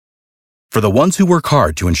For the ones who work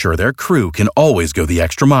hard to ensure their crew can always go the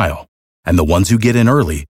extra mile, and the ones who get in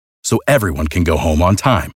early so everyone can go home on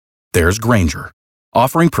time, there's Grainger,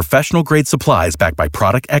 offering professional-grade supplies backed by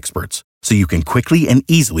product experts so you can quickly and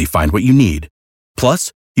easily find what you need.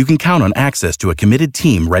 Plus, you can count on access to a committed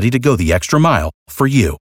team ready to go the extra mile for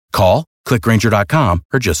you. Call, click Grainger.com,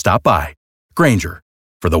 or just stop by. Grainger,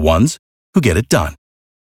 for the ones who get it done.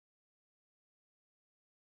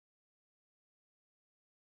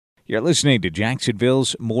 You're listening to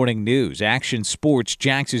Jacksonville's Morning News. Action Sports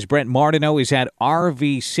Jax's Brent Martineau is at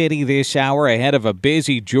RV City this hour ahead of a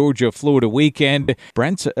busy Georgia-Florida weekend.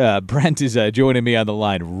 Brent is joining me on the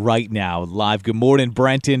line right now, live. Good morning,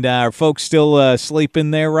 Brent. And are folks still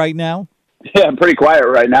sleeping there right now? Yeah, I'm pretty quiet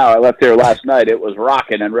right now. I left here last night. It was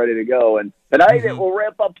rocking and ready to go. And tonight it will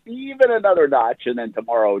ramp up even another notch, and then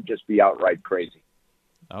tomorrow just be outright crazy.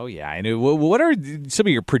 Oh, yeah. I know. What are some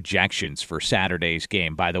of your projections for Saturday's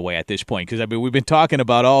game, by the way, at this point? Because, I mean, we've been talking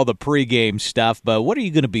about all the pregame stuff, but what are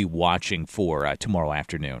you going to be watching for tomorrow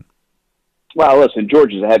afternoon? Well, listen,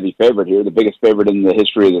 Georgia's a heavy favorite here, the biggest favorite in the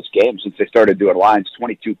history of this game since they started doing lines,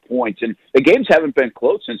 22 points. And the games haven't been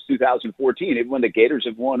close since 2014. Even when the Gators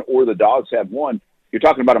have won or the Dogs have won, you're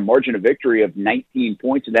talking about a margin of victory of 19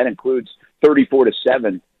 points, and that includes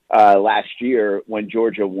 34-7. Last year when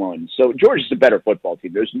Georgia won. So Georgia's a better football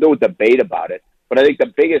team. There's no debate about it. But I think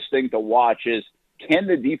the biggest thing to watch is, can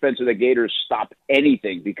the defense of the Gators stop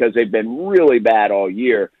anything? Because they've been really bad all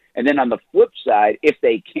year. And then on the flip side, if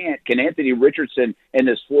they can't, can Anthony Richardson and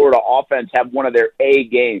this Florida offense have one of their A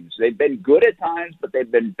games? They've been good at times, but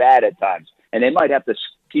they've been bad at times. And they might have to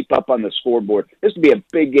keep up on the scoreboard. This would be a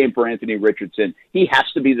big game for Anthony Richardson. He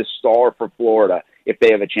has to be the star for Florida if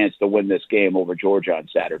they have a chance to win this game over Georgia on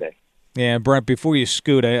Saturday. Yeah, Brent, before you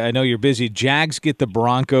scoot, I know you're busy. Jags get the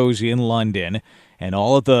Broncos in London, and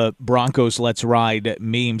all of the Broncos Let's Ride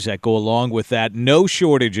memes that go along with that. No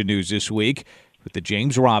shortage of news this week with the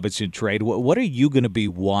James Robinson trade. What are you going to be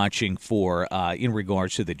watching for in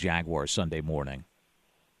regards to the Jaguars Sunday morning?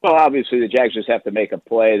 Well, obviously, the Jags just have to make a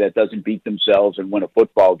play that doesn't beat themselves and win a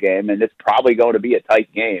football game, and it's probably going to be a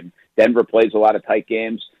tight game. Denver plays a lot of tight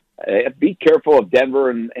games. Be careful of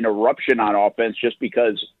Denver and an eruption on offense just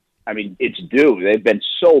because, I mean, it's due. They've been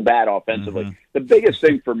so bad offensively. Mm-hmm. The biggest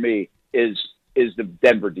thing for me is the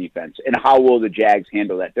Denver defense, and how will the Jags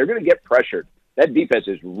handle that? They're going to get pressured. That defense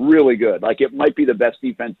is really good. Like, it might be the best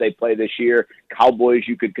defense they play this year. Cowboys,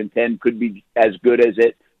 you could contend, could be as good as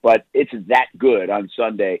it, but it's that good on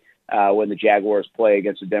Sunday when the Jaguars play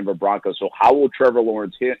against the Denver Broncos. So how will Trevor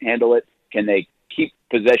Lawrence handle it? Can they keep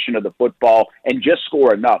possession of the football and just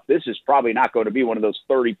score enough? This is probably not going to be one of those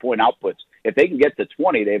 30-point outputs. If they can get to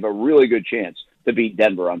 20, they have a really good chance to beat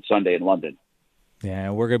Denver on Sunday in London. Yeah,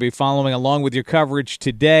 we're going to be following along with your coverage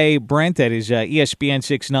today. Brent, that is ESPN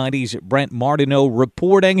 690's Brent Martineau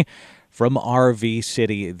reporting from RV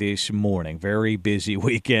City this morning. Very busy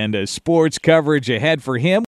weekend of sports coverage ahead for him.